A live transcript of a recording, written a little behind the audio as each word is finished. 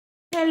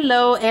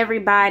Hello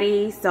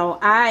everybody, so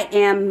I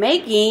am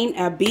making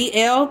a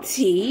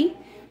BLT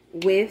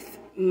with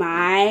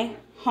my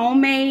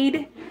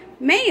homemade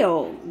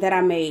mayo that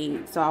I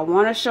made. So I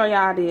want to show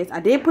y'all this. I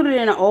did put it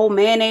in an old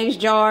mayonnaise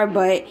jar,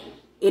 but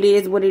it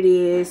is what it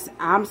is.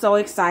 I'm so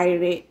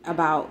excited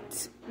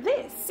about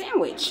this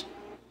sandwich.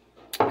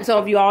 So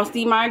if you all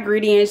see my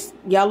ingredients,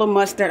 yellow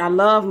mustard. I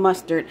love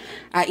mustard.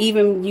 I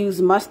even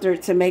use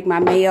mustard to make my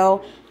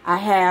mayo. I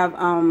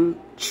have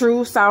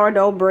true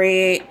sourdough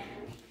bread.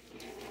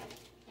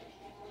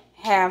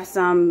 Have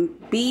some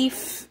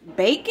beef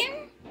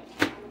bacon.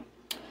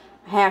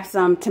 I have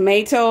some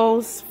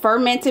tomatoes,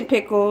 fermented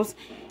pickles,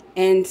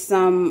 and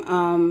some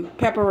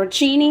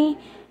pepperoncini.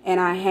 And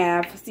I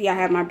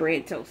have my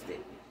bread toasted.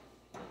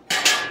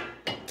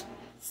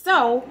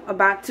 So,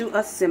 about to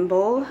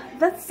assemble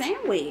the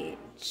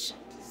sandwich.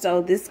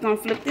 So, this is going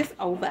to flip this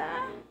over.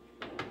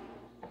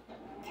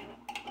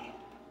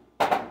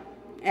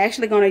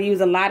 Actually going to use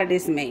a lot of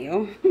this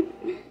mayo.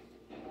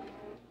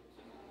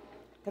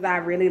 Because I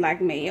really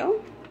like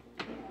mayo.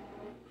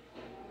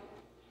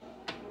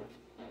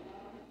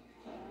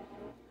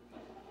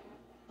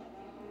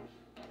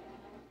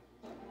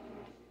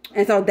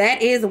 And so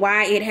that is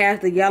why it has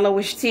the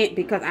yellowish tint,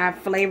 because I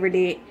flavored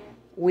it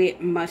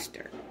with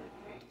mustard.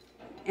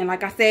 And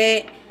like I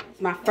said, it's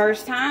my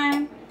first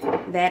time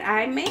that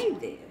I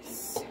made this.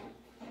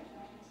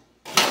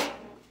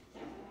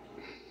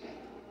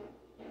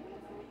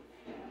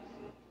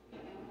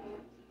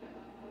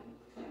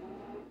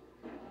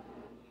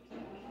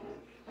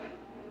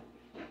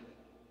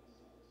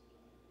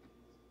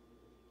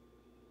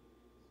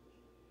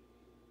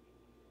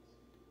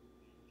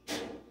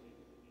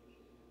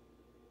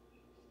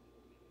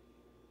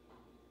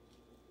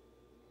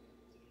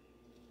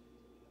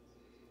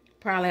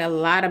 Probably a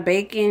lot of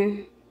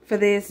bacon for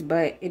this,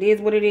 but it is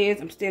what it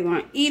is. I'm still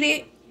going to eat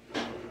it.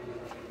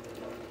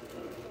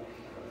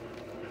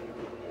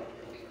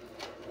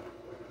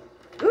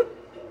 Oop.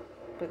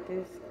 Put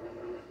this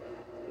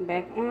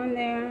back on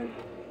there.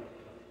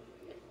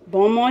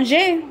 Bon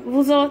manger,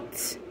 vous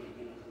autres.